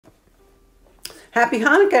Happy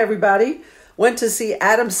Hanukkah, everybody. Went to see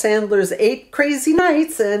Adam Sandler's 8 Crazy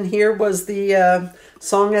Nights, and here was the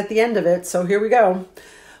song at the end of it. So here we go.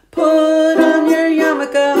 Put on your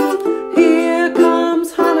yarmulke, here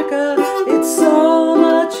comes Hanukkah. It's so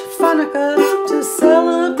much funukkah to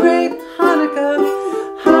celebrate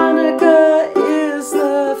Hanukkah. Hanukkah is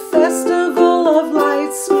the festival of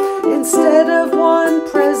lights. Instead of one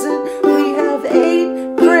present, we have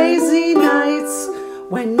 8 crazy nights.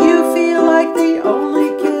 When you feel like the only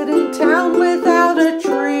kid in town without a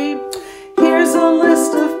tree, here's a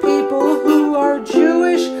list of people who are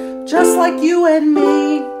Jewish, just like you and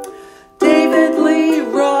me. David Lee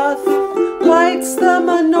Roth lights the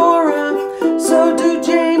menorah, so do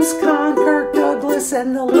James Caan, Kirk Douglas,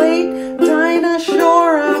 and the late Dinah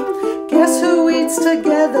Shore. Guess who eats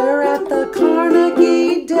together at the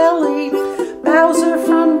Carnegie Deli? Bowser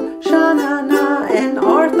from Sha-Na-Na and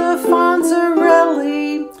Arthur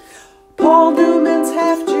Fonzarelli. Paul Newman's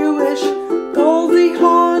half Jewish, Goldie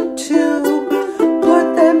Hawn too.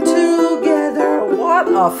 Put them together, what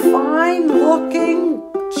a fine-looking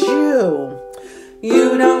Jew.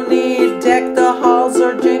 You don't need Deck the Halls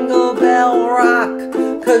or Jingle Bell Rock,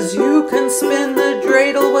 'cause you can spin the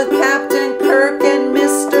dreidel with Captain Kirk and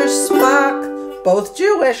Mr. Spock, both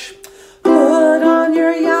Jewish. Put on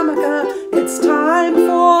your yarmulke, it's time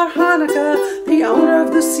for Hanukkah. The owner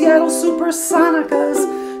of the Seattle Supersonicas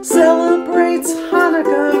celebrates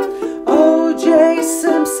Hanukkah. O.J.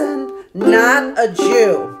 Simpson, not a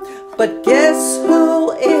Jew, but guess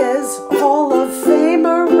who is? Hall of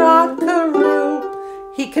Famer Rockaroo.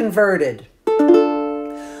 He converted.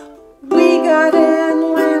 We got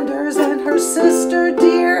Ann Landers and her sister,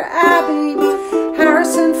 dear Abby.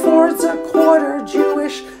 Harrison Ford's a quarter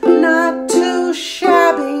Jewish, not too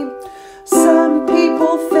shabby. Some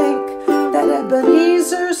people think that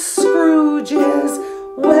Ebenezer Scrooge is.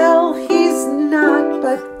 Well, he's not,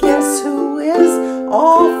 but guess who is?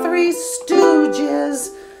 All 3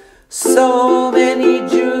 Stooges. So many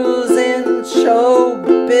Jews in show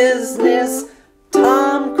business.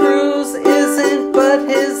 Tom Cruise isn't, but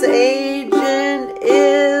his agent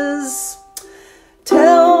is.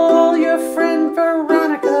 Tell your friend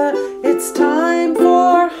Veronica it's time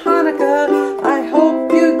for Hanukkah. I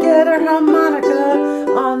hope you get her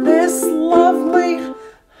harmonica on this lovely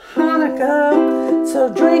Hanukkah. So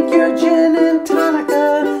drink your gin and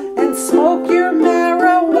tonica and smoke your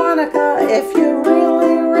marijuana if you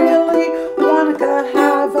really, really want to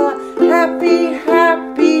have a happy,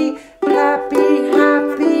 happy, happy,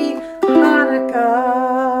 happy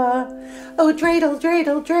Hanukkah. Oh, dreidel,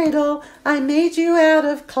 dreidel, dreidel, I made you out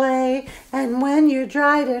of clay, and when you're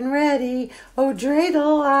dried and ready, oh,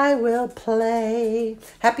 dreidel, I will play.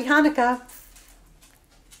 Happy Hanukkah.